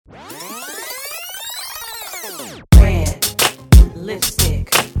Lipstick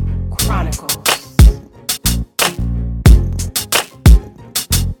Chronicles.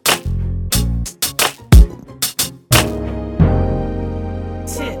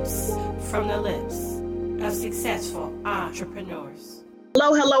 Tips from the lips of successful entrepreneurs.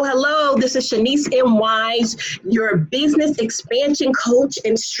 Hello, hello, hello. This is Shanice M. Wise, your business expansion coach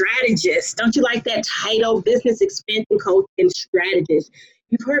and strategist. Don't you like that title, business expansion coach and strategist?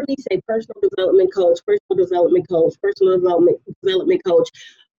 You've heard me say personal development coach, personal development coach.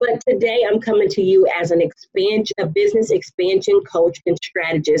 But today I'm coming to you as a business expansion coach and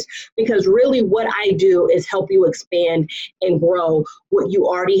strategist, because really what I do is help you expand and grow what you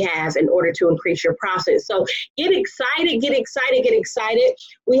already have in order to increase your profits. So get excited.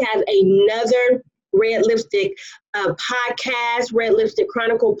 We have another Red Lipstick podcast, Red Lipstick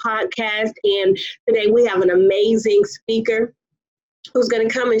Chronicle podcast. And today we have an amazing speaker who's going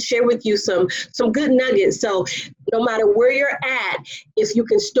to come and share with you some good nuggets. So no matter where you're at, if you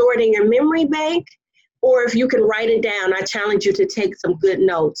can store it in your memory bank or if you can write it down, I challenge you to take some good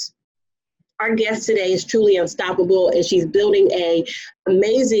notes. Our guest today is truly unstoppable, and she's building a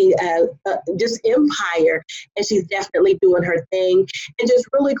amazing just empire, and she's definitely doing her thing. And just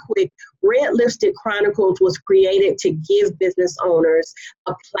really quick, Red Lipstick Chronicles was created to give business owners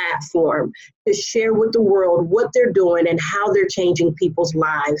a platform to share with the world what they're doing and how they're changing people's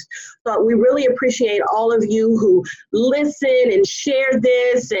lives. So we really appreciate all of you who listen and share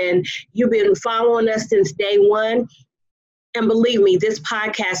this, and you've been following us since day one. And believe me, this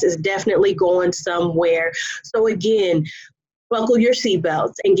podcast is definitely going somewhere. So again, buckle your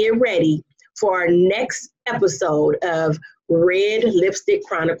seatbelts and get ready for our next episode of Red Lipstick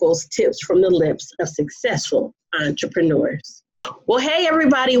Chronicles, Tips from the Lips of Successful Entrepreneurs. Well, hey,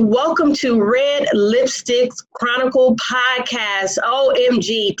 everybody. Welcome to Red Lipstick Chronicle podcast.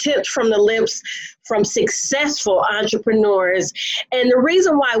 OMG, tips from the lips from successful entrepreneurs. And the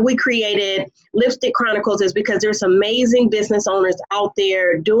reason why we created Lipstick Chronicles is because there's amazing business owners out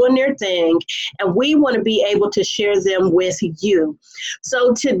there doing their thing, and we want to be able to share them with you.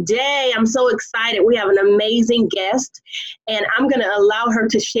 So today, I'm so excited. We have an amazing guest, and I'm going to allow her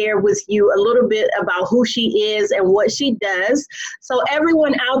to share with you a little bit about who she is and what she does. So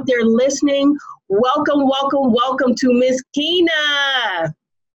everyone out there listening, welcome to Miss Keena.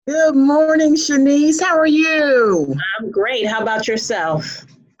 Good morning, Shanice. How are you? I'm great. How about yourself?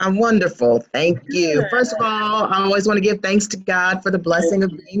 I'm wonderful. Thank you. First of all, I always want to give thanks to God for the blessing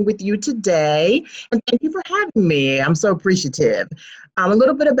of being with you today. And thank you for having me. I'm so appreciative. A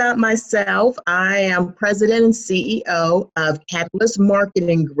little bit about myself. I am president and CEO of Catalyst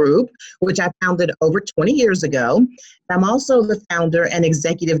Marketing Group, which I founded over 20 years ago. I'm also the founder and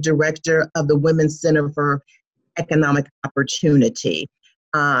executive director of the Women's Center for Economic Opportunity.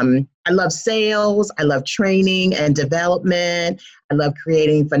 I love sales. I love training and development. I love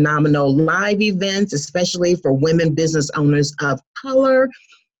creating phenomenal live events, especially for women business owners of color.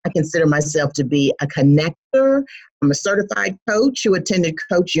 I consider myself to be a connector. I'm a certified coach who attended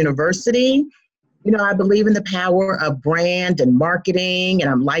Coach University. You know, I believe in the power of brand and marketing,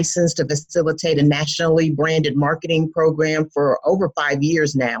 and I'm licensed to facilitate a nationally branded marketing program for over 5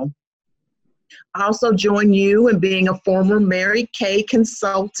 years now. I also join you in being a former Mary Kay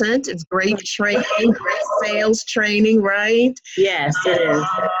consultant. It's great training, great sales training, right? Yes, it is.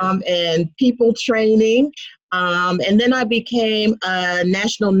 And people training. And then I became a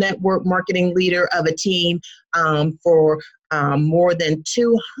national network marketing leader of a team for more than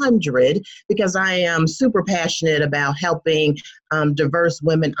 200, because I am super passionate about helping diverse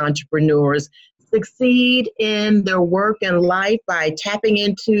women entrepreneurs succeed in their work and life by tapping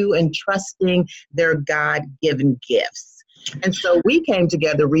into and trusting their God-given gifts. And so we came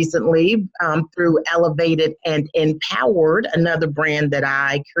together recently through Elevated and Empowered, another brand that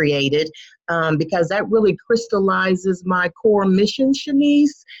I created, because that really crystallizes my core mission,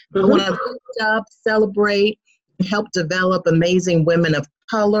 Shanice. I want to lift up, celebrate, and help develop amazing women of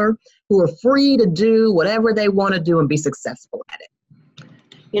color who are free to do whatever they want to do and be successful at it.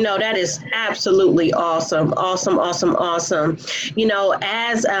 You know, that is absolutely awesome. You know,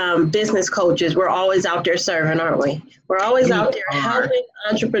 as business coaches, we're always out there serving, aren't we? We're always out there helping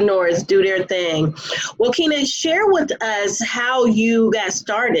entrepreneurs do their thing. Well, Keena, share with us how you got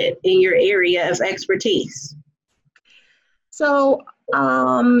started in your area of expertise. So,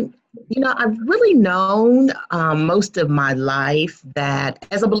 you know, I've really known most of my life that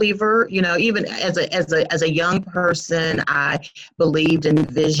as a believer, you know, even as a young person, I believed in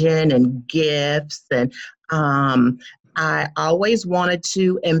vision and gifts, and I always wanted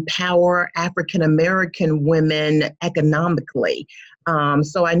to empower African American women economically.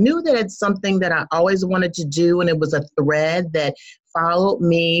 So I knew that it's something that I always wanted to do, and it was a thread that followed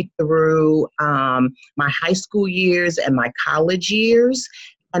me through my high school years and my college years.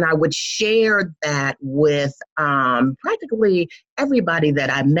 And I would share that with practically everybody that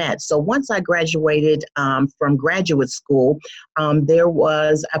I met. So once I graduated from graduate school, there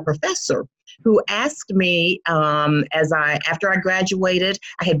was a professor who asked me after I graduated.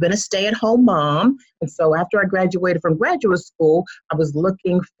 I had been a stay-at-home mom. And so after I graduated from graduate school, I was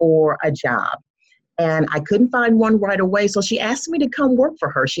looking for a job. And I couldn't find one right away. So she asked me to come work for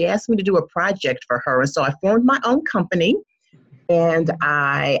her. She asked me to do a project for her. And so I formed my own company. And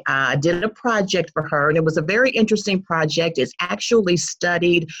I did a project for her, and it was a very interesting project. It's actually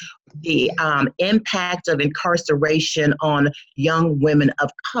studied the impact of incarceration on young women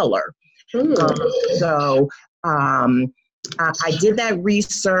of color. So I did that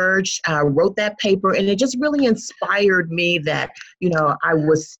research, wrote that paper, and it just really inspired me that, I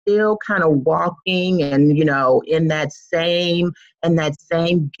was still kind of walking and, in that same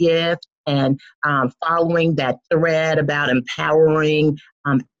gift, and following that thread about empowering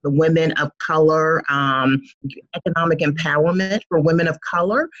the women of color, economic empowerment for women of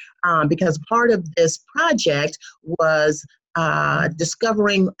color, because part of this project was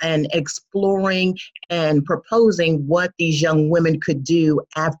discovering and exploring and proposing what these young women could do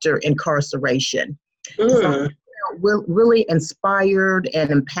after incarceration. So I felt really inspired and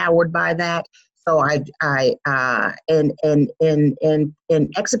empowered by that. So in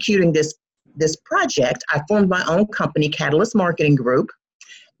executing this project, I formed my own company, Catalyst Marketing Group.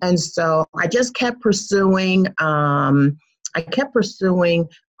 And so I just kept pursuing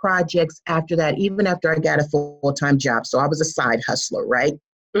projects after that, even after I got a full-time job. So I was a side hustler, right?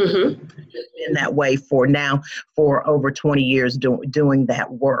 Mm-hmm. In that way for over 20 years doing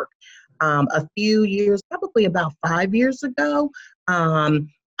that work. A few years, probably about 5 years ago,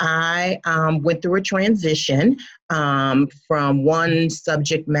 I went through a transition from one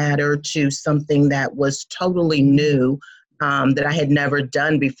subject matter to something that was totally new, that I had never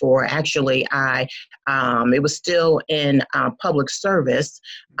done before. Actually, it was still in public service,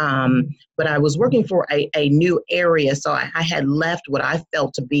 but I was working for a new area. So I had left what I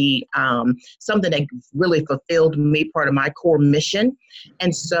felt to be something that really fulfilled me, part of my core mission.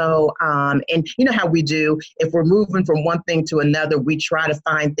 And so, and you know how we do, if we're moving from one thing to another, we try to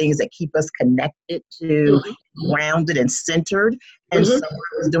find things that keep us connected to, grounded and centered. And so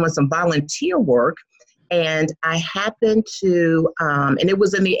I was doing some volunteer work. And I happened to, and it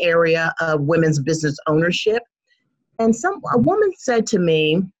was in the area of women's business ownership. And a woman said to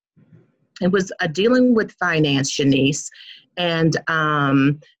me, it was dealing with finance, Shanice, and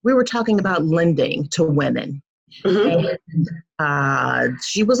we were talking about lending to women. And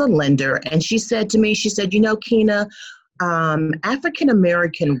she was a lender, and she said to me, Kina,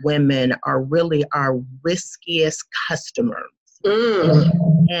 African-American women are really our riskiest customers.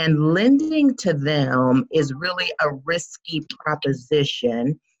 And lending to them is really a risky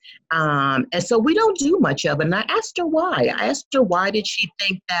proposition. And so we don't do much of it. And I asked her why. Why did she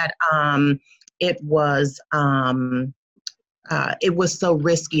think that it was so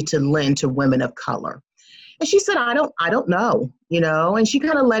risky to lend to women of color? And she said, I don't know, and she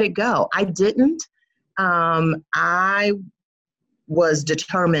kind of let it go. I didn't. I was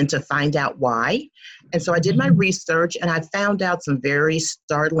determined to find out why. And so I did my research, and I found out some very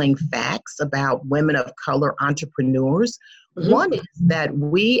startling facts about women of color entrepreneurs. One is that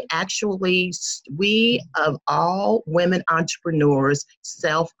we of all women entrepreneurs,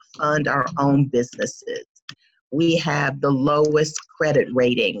 self-fund our own businesses. We have the lowest credit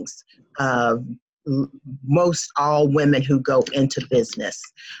ratings of most all women who go into business.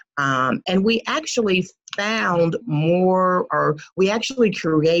 And we actually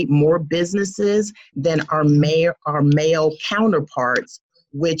create more businesses than our male counterparts,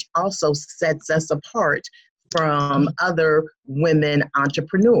 which also sets us apart from other women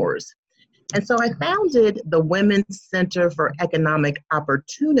entrepreneurs. And so I founded the Women's Center for Economic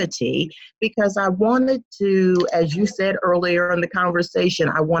Opportunity because I wanted to, as you said earlier in the conversation,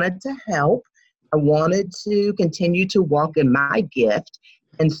 I wanted to help. I wanted to continue to walk in my gift.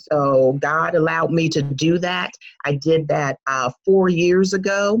 And so God allowed me to do that. I did that 4 years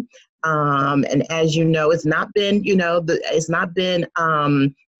ago. And as you know, it's not been,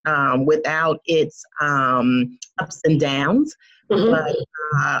 without its ups and downs. But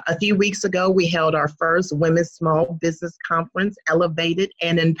a few weeks ago, we held our first Women's Small Business Conference, Elevated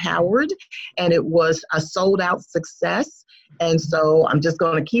and Empowered, and it was a sold-out success. And so I'm just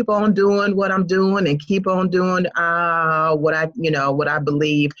going to keep on doing what I'm doing and keep on doing what I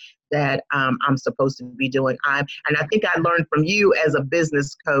believe that I'm supposed to be doing. And I think I learned from you as a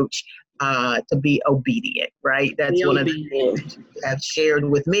business coach to be obedient, right? That's one of the things you have shared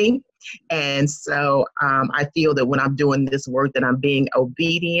with me. And so I feel that when I'm doing this work that I'm being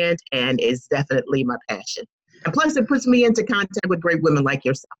obedient, and it's definitely my passion. And plus it puts me into contact with great women like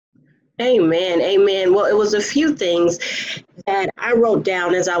yourself. Amen. Amen. Well, it was a few things that I wrote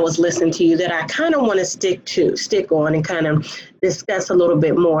down as I was listening to you that I kind of want to stick on and kind of discuss a little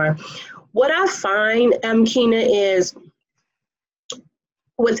bit more. What I find, Kina, is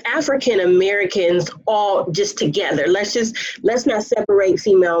with African Americans all just together, let's not separate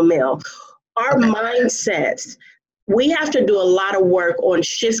female, male. Our mindsets, we have to do a lot of work on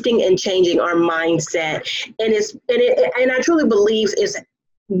shifting and changing our mindset. And I truly believe it's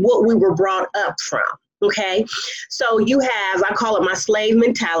what we were brought up from. Okay. So you have, I call it my slave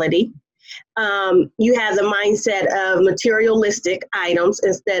mentality. You have the mindset of materialistic items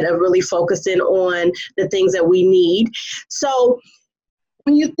instead of really focusing on the things that we need. So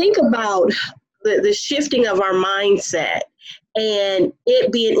when you think about the shifting of our mindset and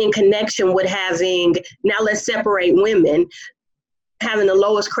it being in connection with having, now let's separate women, having the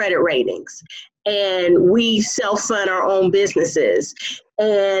lowest credit ratings, and we self-fund our own businesses.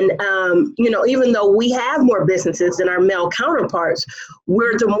 And, even though we have more businesses than our male counterparts,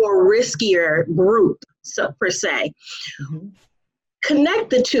 we're the more riskier group, per se. Mm-hmm. Connect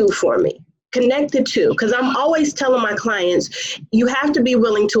the two for me. Connect the two, because I'm always telling my clients, you have to be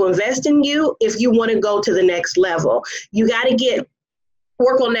willing to invest in you if you want to go to the next level. You got to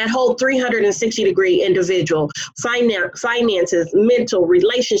work on that whole 360-degree individual, finances, mental,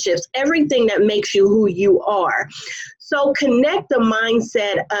 relationships, everything that makes you who you are. So connect the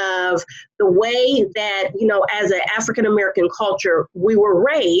mindset of the way that, as an African-American culture, we were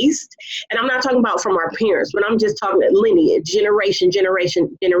raised, and I'm not talking about from our parents, but I'm just talking lineage, generation.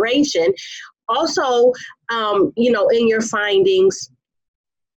 Also, in your findings,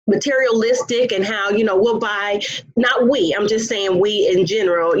 materialistic and how, we'll buy, not we, I'm just saying we in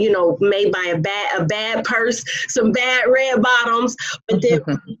general, may buy a bad purse, some bad red bottoms, but then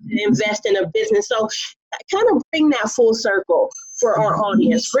invest in a business. So kind of bring that full circle for our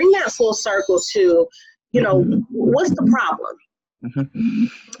audience. Bring that full circle to, what's the problem? Mm-hmm.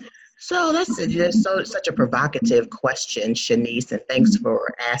 So that's just such a provocative question, Shanice, and thanks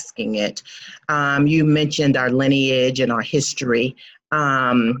for asking it. You mentioned our lineage and our history.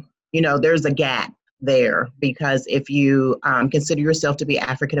 There's a gap there because if you consider yourself to be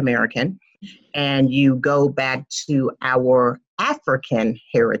African American and you go back to our African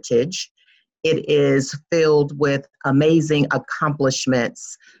heritage, it is filled with amazing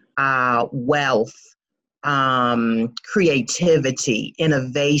accomplishments, wealth, creativity,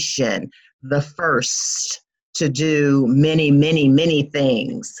 innovation, the first to do many, many, many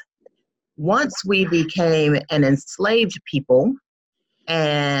things. Once we became an enslaved people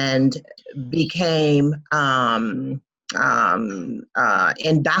and became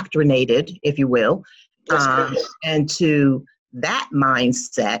indoctrinated, if you will, into that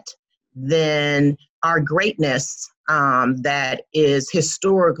mindset, then our greatness that is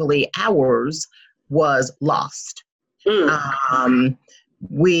historically ours was lost.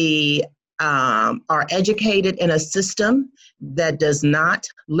 We are educated in a system that does not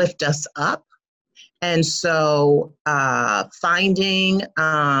lift us up. And so finding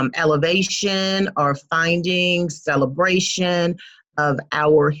elevation or finding celebration of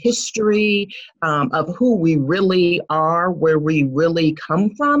our history, of who we really are, where we really come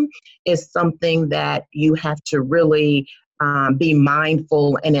from, is something that you have to really be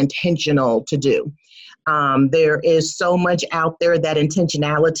mindful and intentional to do. There is so much out there that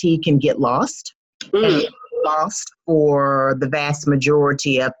intentionality can get lost. And lost for the vast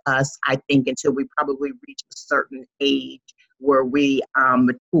majority of us, I think, until we probably reach a certain age where we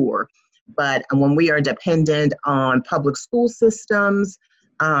mature. But when we are dependent on public school systems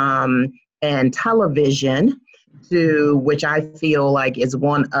and television, which I feel like is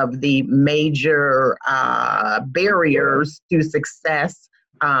one of the major barriers to success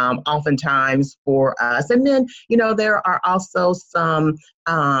oftentimes for us. And then, there are also some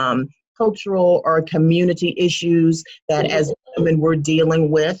cultural or community issues that as women we're dealing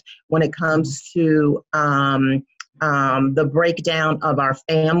with when it comes to the breakdown of our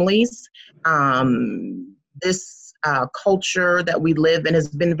families. This culture that we live in has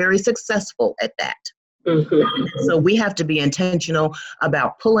been very successful at that. Mm-hmm. So we have to be intentional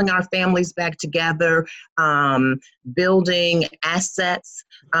about pulling our families back together, building assets.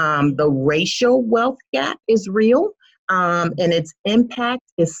 The racial wealth gap is real. And its impact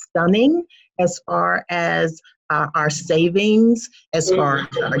is stunning as far as our savings, as far as,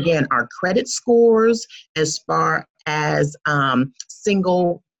 again, our credit scores, as far as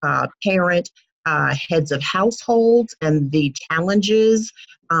single parent heads of households and the challenges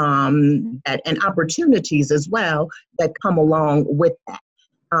and opportunities as well that come along with that.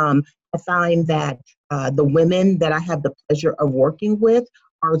 I find that the women that I have the pleasure of working with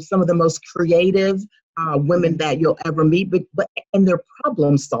are some of the most creative women that you'll ever meet, and they're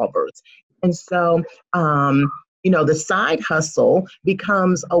problem solvers. And so, the side hustle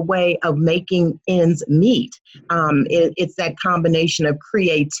becomes a way of making ends meet. It's that combination of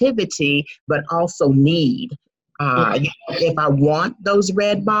creativity, but also need. If I want those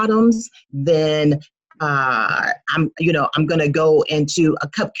red bottoms, then I'm going to go into a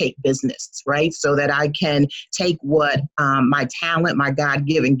cupcake business, right? So that I can take what my talent, my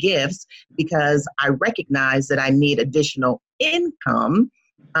God-given gifts, because I recognize that I need additional income.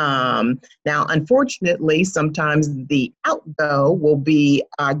 Now, unfortunately, sometimes the outgo will be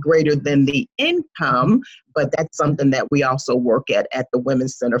greater than the income, but that's something that we also work at the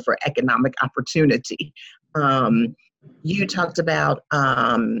Women's Center for Economic Opportunity. You talked about,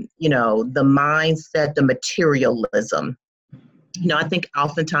 the mindset, the materialism. I think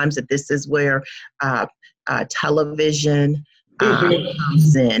oftentimes that this is where television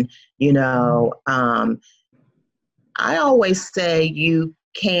comes in. I always say you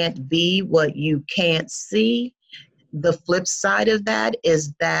can't be what you can't see. The flip side of that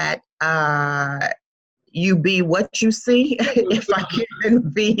is that you be what you see. If I can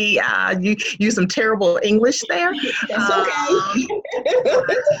be, use some terrible English there. That's okay.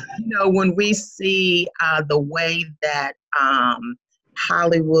 When we see the way that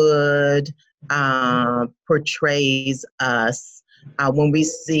Hollywood portrays us, when we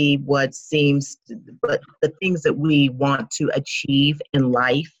see but the things that we want to achieve in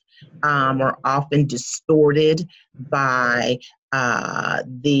life are often distorted by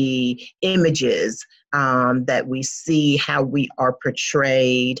the images that we see, how we are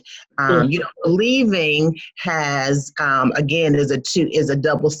portrayed. Believing has, again, is a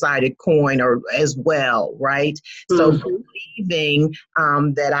double-sided coin or as well, right? So believing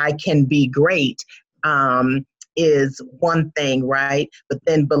that I can be great is one thing, right? But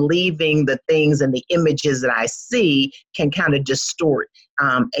then believing the things and the images that I see can kind of distort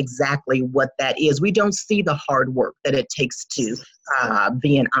exactly what that is. We don't see the hard work that it takes to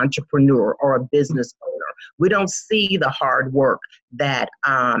be an entrepreneur or a business owner. We don't see the hard work that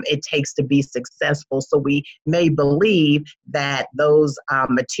it takes to be successful. So we may believe that those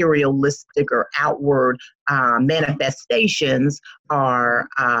materialistic or outward manifestations are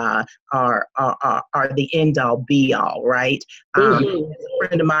the end all be all, right? A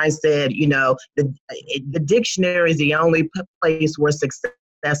friend of mine said, the dictionary is the only place where success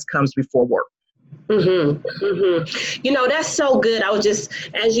comes before work. That's so good. I was just,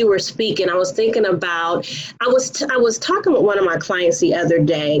 as you were speaking, I was thinking about, I was talking with one of my clients the other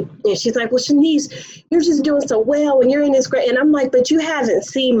day, and she's like, well, Shanice, you're just doing so well and you're in this great. And I'm like, but you haven't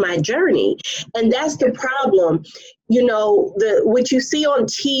seen my journey. And that's the problem. What you see on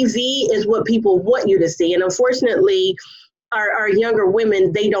TV is what people want you to see. And unfortunately, our younger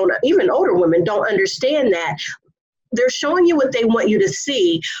women, they don't, even older women don't understand that. They're showing you what they want you to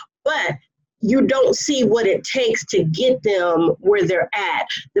see, but you don't see what it takes to get them where they're at,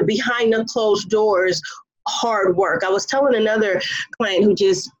 the behind the closed doors, hard work. I was telling another client who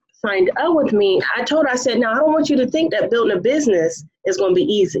just signed up with me, I said, now I don't want you to think that building a business is going to be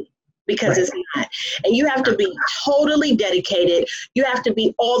easy, because it's not. And you have to be totally dedicated. You have to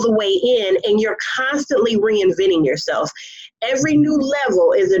be all the way in, and you're constantly reinventing yourself. Every new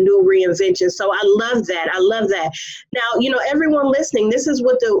level is a new reinvention. So I love that. Now, everyone listening, this is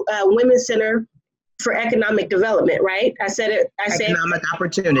what the Women's Center for Economic Development, right? I said it. Economic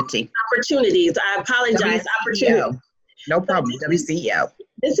opportunity. Opportunities. I apologize. Opportunity. No problem. WCEO.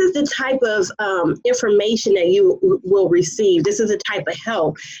 This is the type of information that you will receive. This is the type of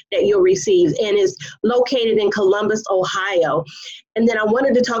help that you'll receive, and is located in Columbus, Ohio. And then I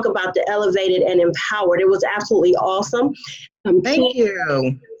wanted to talk about the Elevated and Empowered. It was absolutely awesome. Thank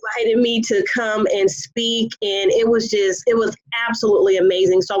you. Invited me to come and speak, and it was absolutely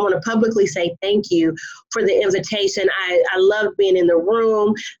amazing. So I want to publicly say thank you for the invitation. I love being in the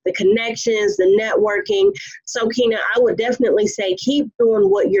room, the connections, the networking. So Kina, I would definitely say keep doing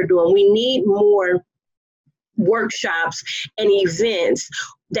what you're doing. We need more workshops and events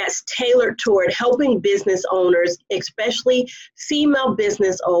that's tailored toward helping business owners, especially female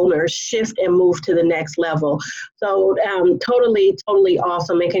business owners, shift and move to the next level. So totally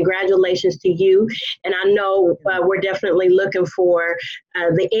awesome. And congratulations to you. And I know we're definitely looking for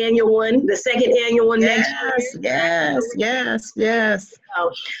the annual one, the second annual one next year. Yes.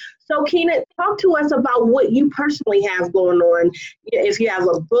 So Kina, talk to us about what you personally have going on. If you have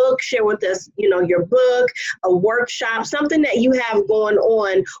a book, share with us, your book, a workshop, something that you have going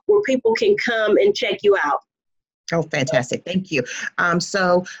on where people can come and check you out. Oh, fantastic. Thank you.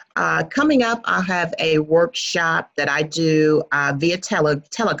 So coming up, I'll have a workshop that I do via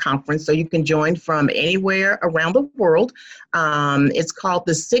teleconference, so you can join from anywhere around the world. It's called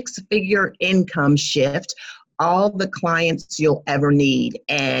the 6-Figure Income Shift, all the clients you'll ever need.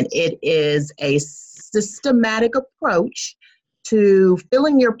 And it is a systematic approach to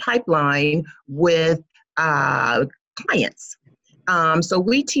filling your pipeline with clients. So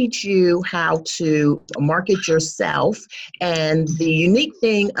we teach you how to market yourself. And the unique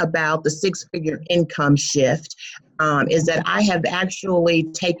thing about the 6-Figure Income Shift is that I have actually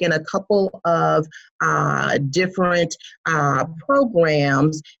taken a couple of different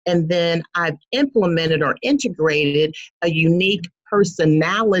programs, and then I've implemented or integrated a unique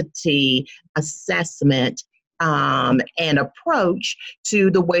personality assessment and approach to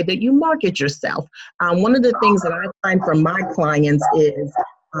the way that you market yourself. One of the things that I find from my clients is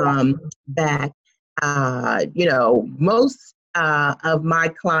that, most of my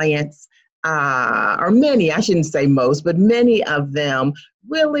clients, or many, I shouldn't say most, but many of them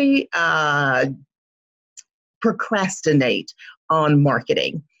really procrastinate on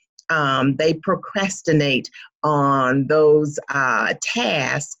marketing. They procrastinate on those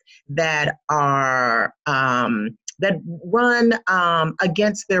tasks that are that run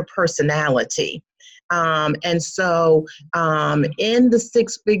against their personality. And so in the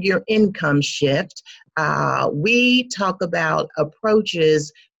 6-Figure Income Shift, we talk about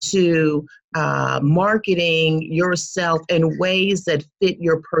approaches to marketing yourself in ways that fit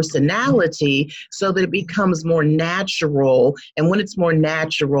your personality so that it becomes more natural. And when it's more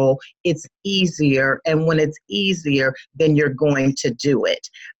natural, it's easier. And when it's easier, then you're going to do it.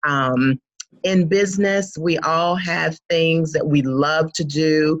 In business, we all have things that we love to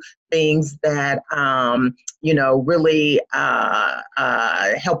do, things that, really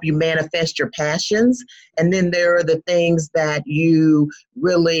help you manifest your passions. And then there are the things that you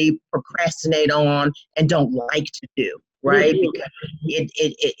really procrastinate on and don't like to do, right? Mm-hmm. Because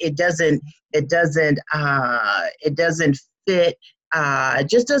it doesn't fit,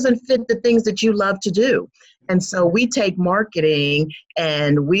 just doesn't fit the things that you love to do. And so we take marketing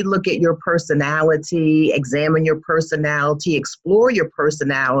and we look at your personality, examine your personality, explore your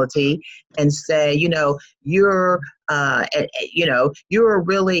personality, and say, you're a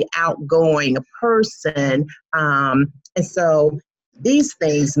really outgoing person. And so these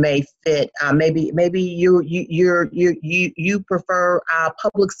things may fit. Maybe you prefer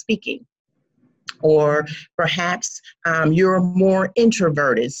public speaking. Or perhaps you're more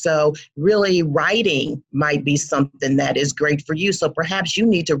introverted. So really writing might be something that is great for you. So perhaps you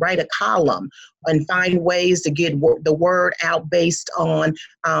need to write a column and find ways to get the word out based on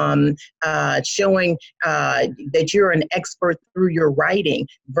showing that you're an expert through your writing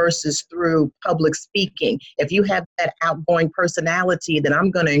versus through public speaking. If you have that outgoing personality, then I'm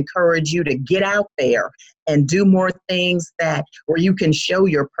going to encourage you to get out there and do more things where you can show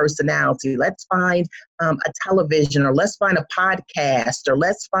your personality. Let's find a television, or let's find a podcast, or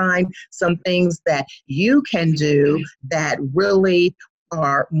let's find some things that you can do that really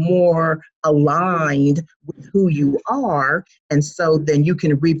are more aligned with who you are. And so then you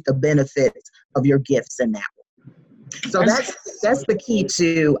can reap the benefits of your gifts in that way. So that's the key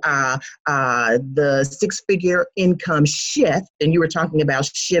to the 6-Figure Income Shift. And you were talking about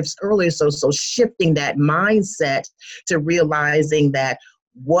shifts earlier. So shifting that mindset to realizing that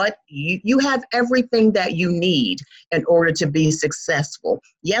what you have everything that you need in order to be successful.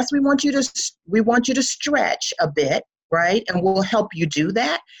 Yes, we want you to stretch a bit, right? And we'll help you do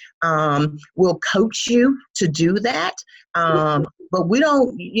that. We'll coach you to do that. But we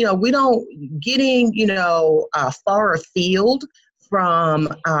don't getting, far afield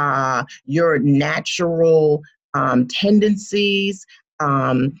from your natural tendencies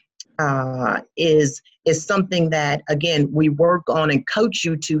is something that, again, we work on and coach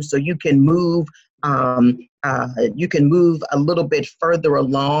you to, so you can move a little bit further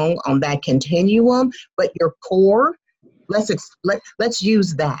along on that continuum. But your core, let's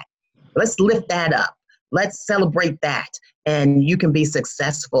use that. Let's lift that up. Let's celebrate that, and you can be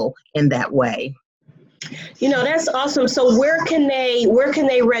successful in that way. That's awesome. So where can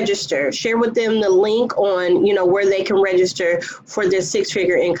they register? Share with them the link on, where they can register for this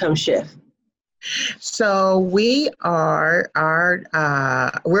six-figure income shift. So we're on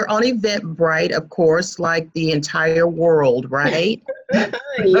Eventbrite, of course, like the entire world, right?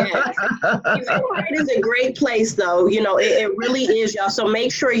 Yes. Eventbrite is a great place, though. It really is, y'all. So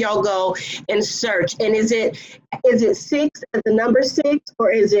make sure y'all go and search. And is it six as the number six,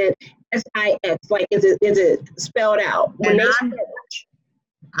 or is it SIX? Like, is it spelled out? When they search.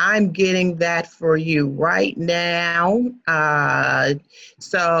 I'm getting that for you right now.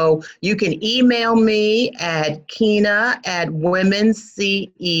 So you can email me at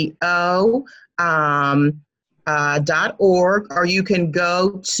Kina@womenceo.org, or you can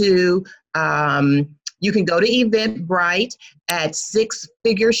go to Eventbrite at Six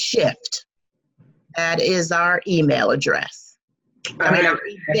Figure Shift. That is our email address. Our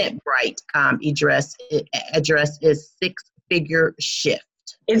Eventbrite address is Six Figure Shift.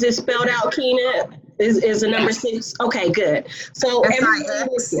 Is it spelled out, Kina? Is the number six? Okay, good. So everybody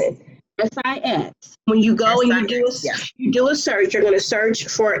listen, SIX. When you go and you do a search, you're going to search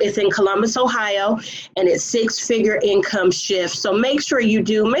for, it's in Columbus, Ohio, and it's Six Figure Income Shift. So make sure you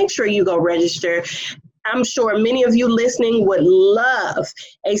go register. I'm sure many of you listening would love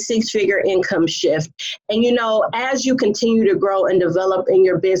a six-figure income shift. And as you continue to grow and develop in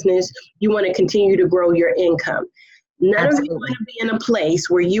your business, you want to continue to grow your income. None of you want to be in a place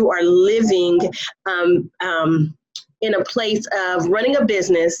where you are living in a place of running a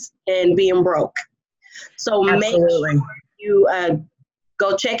business and being broke. So make sure you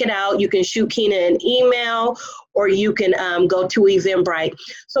go check it out. You can shoot Kina an email, or you can go to Eventbrite.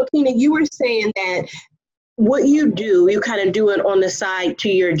 So Kina, you were saying that what you do, you kind of do it on the side to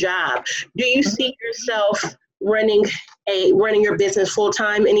your job. Do you see yourself running your business full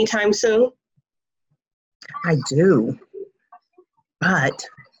time anytime soon? I do, but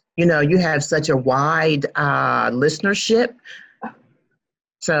you have such a wide listenership,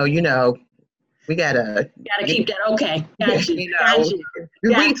 so we gotta keep that. Okay, got you.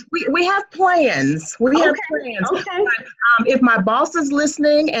 We have plans. Okay. But, if my boss is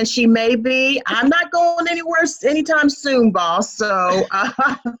listening, and she may be, I'm not going anywhere anytime soon, boss. So,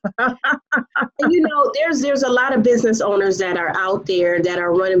 there's a lot of business owners that are out there that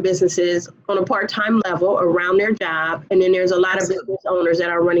are running businesses on a part-time level around their job, and then there's a lot of business owners that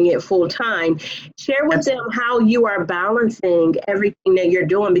are running it full-time. Share with them how you are balancing everything that you're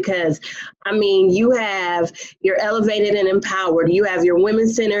doing, because you're elevated and empowered. You have your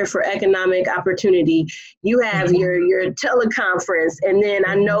Women's Center for Economic Opportunity. You have your teleconference. And then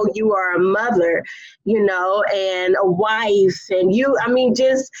I know you are a mother, and a wife. And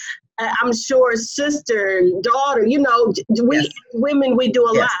I'm sure sister, daughter, women, we do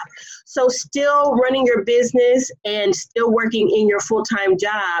a lot. So still running your business and still working in your full-time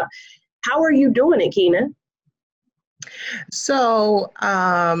job. How are you doing it, Kina? So,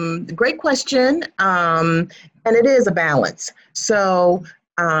 great question. And it is a balance. So,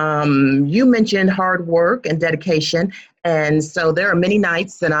 you mentioned hard work and dedication. And so there are many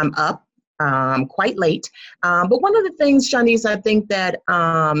nights that I'm up quite late. But one of the things, Shanice, I think that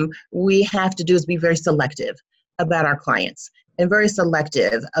we have to do is be very selective about our clients, and very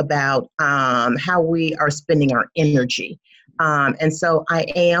selective about how we are spending our energy. And so I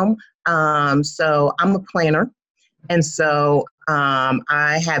am. So I'm a planner. And so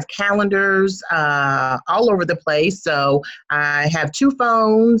I have calendars all over the place. So I have 2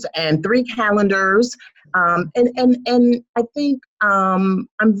 phones and 3 calendars. And I think I'm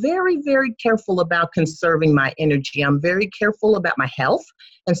very, very careful about conserving my energy. I'm very careful about my health.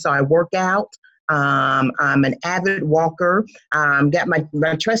 And so I work out. I'm an avid walker. Got my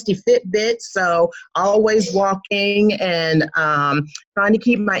trusty Fitbit, so always walking and trying to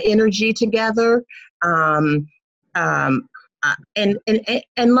keep my energy together. And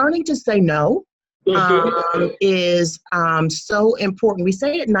learning to say no is so important. We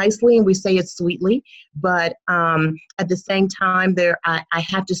say it nicely and we say it sweetly, but at the same time, I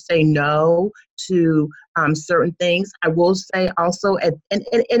have to say no to certain things. I will say also, and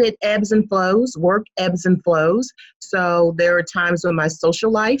it ebbs and flows. Work ebbs and flows. So there are times when my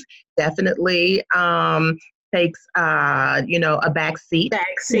social life definitely takes a back seat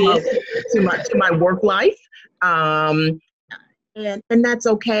to my work life. And that's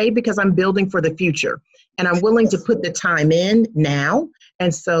okay, because I'm building for the future, and I'm willing to put the time in now,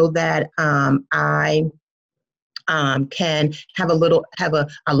 and so that I can have a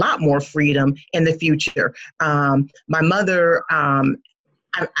lot more freedom in the future. My mother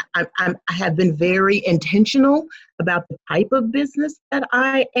I have been very intentional about the type of business that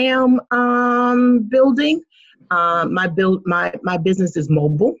I am building. My business is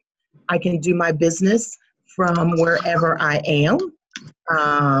mobile. I can do my business from wherever I am.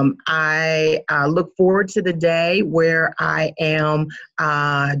 I look forward to the day where I am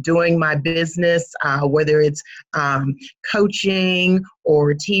doing my business, whether it's coaching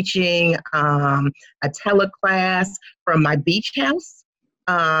or teaching a teleclass from my beach house.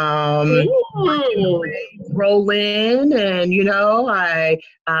 Roll in, and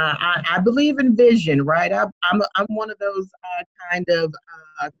I believe in vision, right? I'm one of those kind of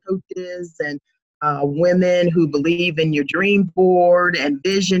coaches and women who believe in your dream board and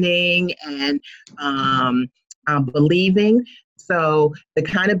visioning and believing. So the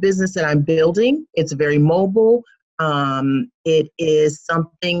kind of business that I'm building, it's very mobile. It is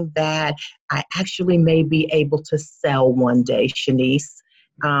something that I actually may be able to sell one day, Shanice,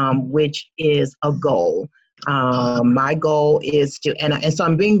 which is a goal. My goal is to, and so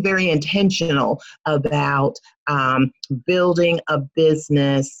I'm being very intentional about building a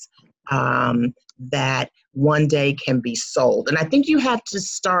business that one day can be sold. And I think you have to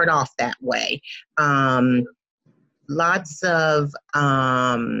start off that way. Lots of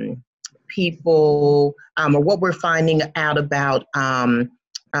people, or what we're finding out about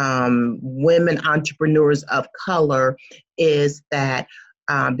women entrepreneurs of color is that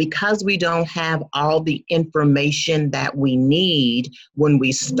because we don't have all the information that we need when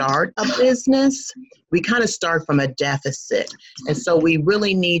we start a business, we kind of start from a deficit. And so we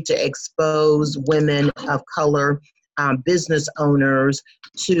really need to expose women of color, business owners,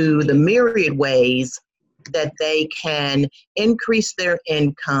 to the myriad ways that they can increase their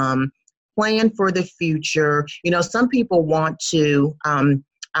income, plan for the future. Some people want to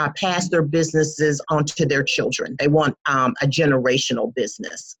pass their businesses onto their children. They want a generational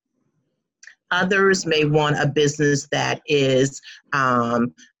business. Others may want a business that is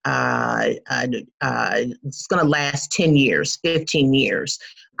it's going to last 10 years, 15 years.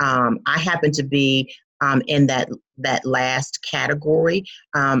 I happen to be in that last category.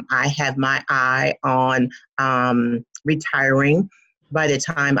 I have my eye on retiring by the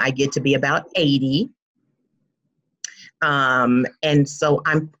time I get to be about 80. And so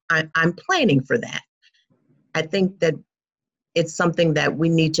I'm planning for that. I think that it's something that we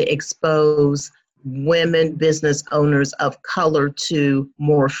need to expose women business owners of color to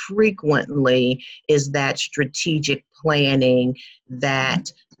more frequently, is that strategic planning, that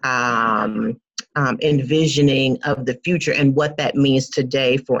envisioning of the future and what that means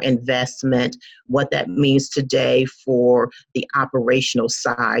today for investment, what that means today for the operational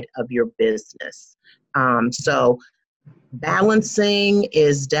side of your business. So balancing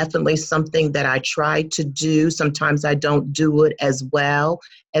is definitely something that I try to do. Sometimes I don't do it as well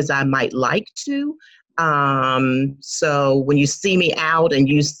as I might like to. So when you see me out and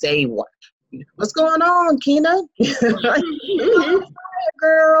you say, what's going on, Kina?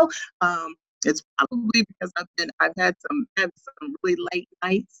 Girl. It's probably because I've had some really late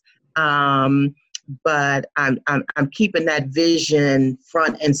nights. But I'm keeping that vision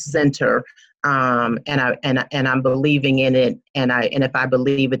front and center. And I'm believing in it, and if I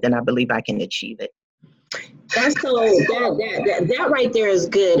believe it, then I believe I can achieve it. That's that right there is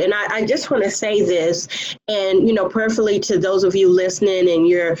good. And I just want to say this, and prayerfully to those of you listening, and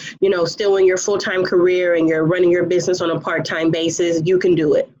you're still in your full-time career and you're running your business on a part-time basis, you can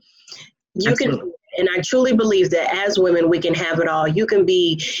do it. You Absolutely. Can. And I truly believe that as women, we can have it all. You can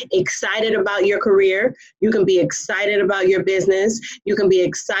be excited about your career. You can be excited about your business. You can be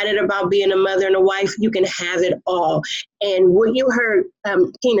excited about being a mother and a wife. You can have it all. And what you heard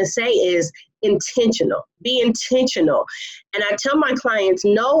Kina say is intentional. Be intentional. And I tell my clients,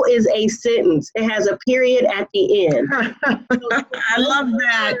 no is a sentence. It has a period at the end. I love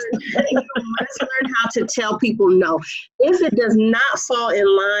that. You must learn how to tell people no. If it does not fall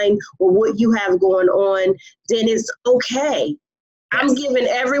in line with what you have going on, then it's okay. Yes. I'm giving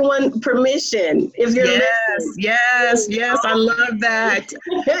everyone permission. If you're listening, yes, I love that.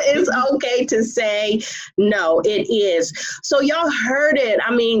 It's okay to say no. It is. So y'all heard it.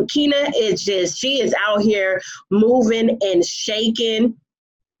 I mean, Kina she is out here moving and shaking,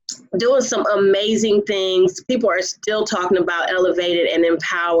 doing some amazing things. People are still talking about Elevated and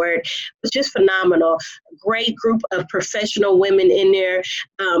Empowered. It's just phenomenal. Great group of professional women in there,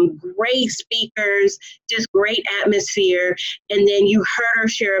 great speakers, just great atmosphere. And then you heard her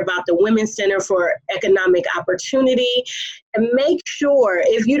share about the Women's Center for Economic Opportunity. And make sure,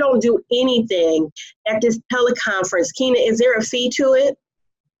 if you don't do anything at this teleconference, Kina, is there a fee to it?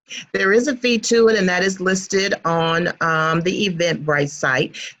 There is a fee to it, and that is listed on the Eventbrite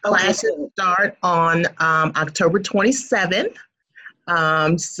site. Classes start on October 27th.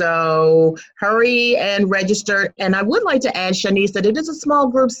 So hurry and register. And I would like to add, Shanice, that it is a small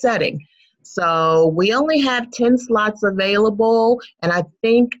group setting. So we only have 10 slots available, and I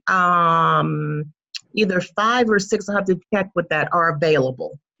think either 5 or 6, I'll have to check with that, are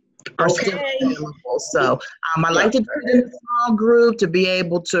available. Still available. So I like to do it in a small group to be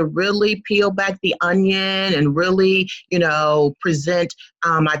able to really peel back the onion and really, present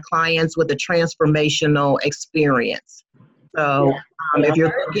my clients with a transformational experience. So if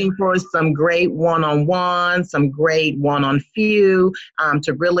you're looking for some great one-on-one, some great one-on-few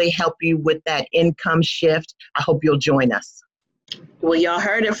to really help you with that income shift, I hope you'll join us. Well, y'all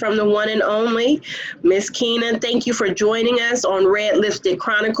heard it from the one and only Miss Keena. Thank you for joining us on Red Lipstick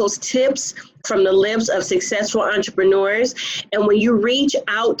Chronicles, tips from the lips of successful entrepreneurs. And when you reach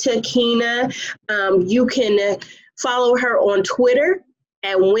out to Keena, you can follow her on Twitter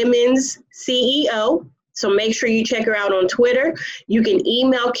at Women's CEO. So make sure you check her out on Twitter. You can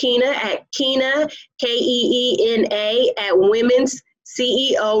email Keena at Keena, Keena, at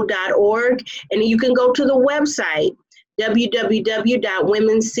womensceo.org. And you can go to the website,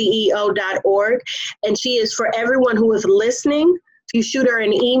 www.womensceo.org. And she is, for everyone who is listening, you shoot her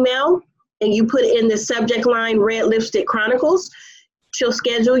an email and you put in the subject line Red Lipstick Chronicles. She'll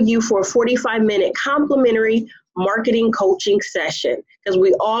schedule you for a 45-minute complimentary marketing coaching session, because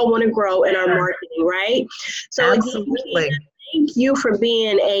we all want to grow in our marketing, right? So absolutely. Again, thank you for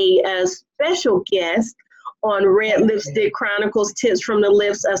being a special guest on Red Lipstick Chronicles, tips from the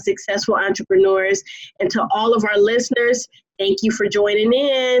lips of successful entrepreneurs. And to all of our listeners, thank you for joining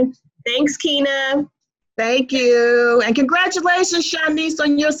in. Thanks, Keena. Thank you. And congratulations, Shanice,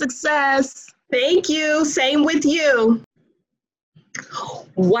 on your success. Thank you. Same with you.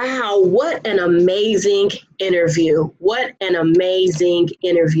 Wow, what an amazing interview. What an amazing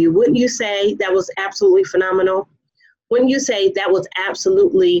interview. Wouldn't you say that was absolutely phenomenal? Wouldn't you say that was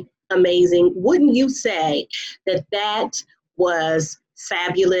absolutely amazing? Wouldn't you say that that was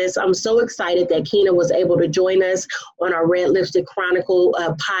fabulous? I'm so excited that Keena was able to join us on our Red Lipstick Chronicle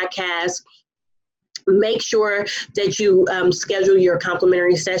podcast. Make sure that you schedule your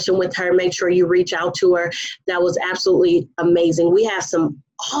complimentary session with her. Make sure you reach out to her. That was absolutely amazing. We have some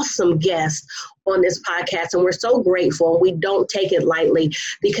awesome guests on this podcast, and we're so grateful. We don't take it lightly,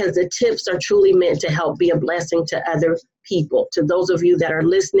 because the tips are truly meant to help be a blessing to other people, to those of you that are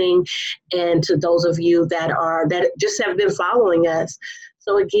listening, and to those of you that just have been following us.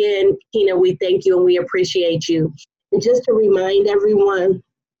 So again, Keena, we thank you and we appreciate you. And just to remind everyone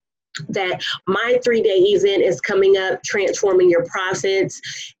that my 3-day event is coming up, Transforming Your Profits.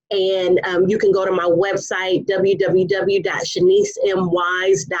 And you can go to my website,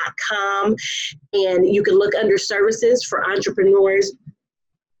 www.shaniceMwise.com, and you can look under services for entrepreneurs.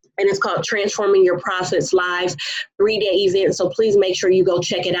 And it's called Transforming Your Profits Live 3-day event. So please make sure you go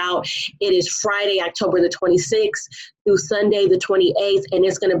check it out. It is Friday, October the 26th through Sunday, the 28th. And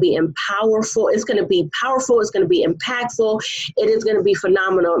it's going to be powerful. It's going to be powerful. It's going to be impactful. It is going to be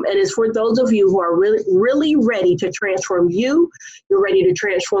phenomenal. And it's for those of you who are really, really ready to transform you. You're ready to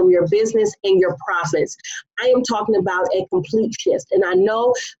transform your business and your profits. I am talking about a complete shift. And I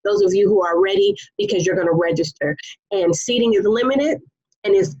know those of you who are ready, because you're going to register. And seating is limited.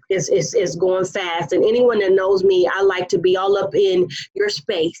 And it's going fast. And anyone that knows me, I like to be all up in your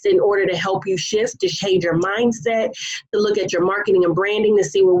space in order to help you shift, to change your mindset, to look at your marketing and branding, to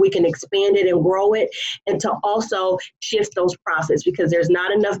see where we can expand it and grow it, and to also shift those profits, because there's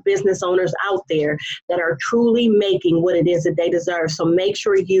not enough business owners out there that are truly making what it is that they deserve. So make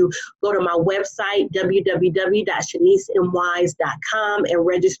sure you go to my website, www.shaniceMwise.com, and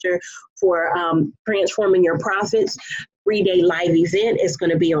register for Transforming Your Profits 3-day live event. Is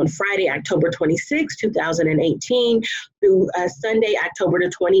going to be on Friday, October 26, 2018 through Sunday, October the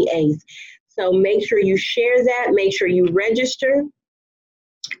 28th. So make sure you share that, make sure you register,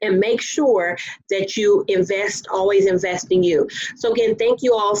 and make sure that you always invest in you. So again, thank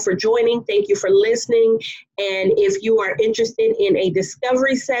you all for joining. Thank you for listening. And if you are interested in a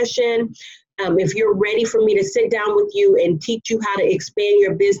discovery session, if you're ready for me to sit down with you and teach you how to expand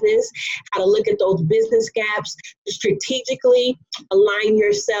your business, how to look at those business gaps, to strategically align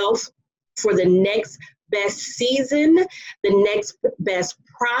yourself for the next best season, the next best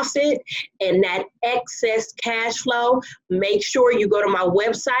profit, and that excess cash flow, make sure you go to my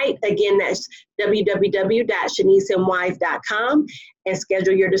website. Again, that's www.shaniceMwise.com, and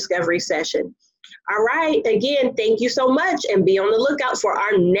schedule your discovery session. All right. Again, thank you so much, and be on the lookout for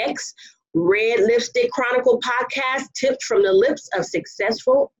our next Red Lipstick Chronicle podcast, tips from the lips of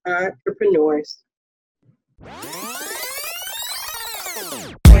successful entrepreneurs.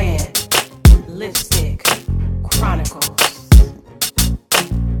 Red Lipstick Chronicles.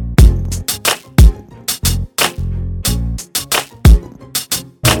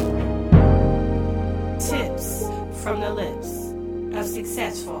 Tips from the lips of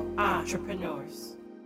successful entrepreneurs.